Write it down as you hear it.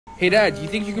Hey, Dad, do you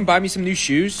think you can buy me some new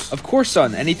shoes? Of course,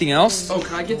 son. Anything else? Oh,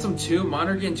 can I get some too? Mine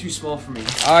are getting too small for me.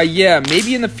 Yeah,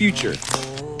 maybe in the future.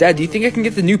 Dad, do you think I can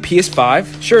get the new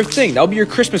PS5? Sure thing, that'll be your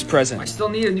Christmas present. I still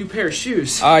need a new pair of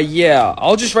shoes. Yeah,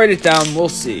 I'll just write it down, we'll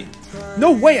see.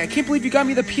 No way, I can't believe you got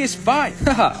me the PS5.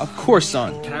 Haha, of course,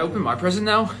 son. Can I open my present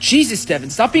now? Jesus, Devin,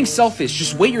 stop being selfish,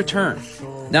 just wait your turn.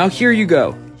 Now here you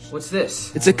go. What's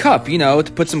this? It's a cup, you know,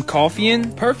 to put some coffee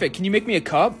in. Perfect, can you make me a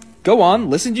cup? Go on,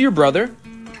 listen to your brother.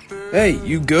 Hey,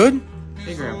 you good?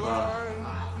 Hey, Grandpa.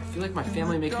 I feel like my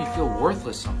family makes me feel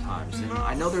worthless sometimes, and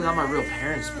I know they're not my real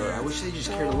parents, but I wish they just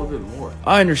cared a little bit more.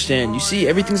 I understand. You see,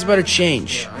 everything's about to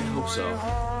change. Yeah, I hope so.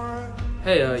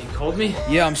 Hey, you called me?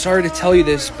 Yeah, I'm sorry to tell you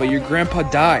this, but your grandpa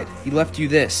died. He left you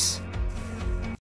this.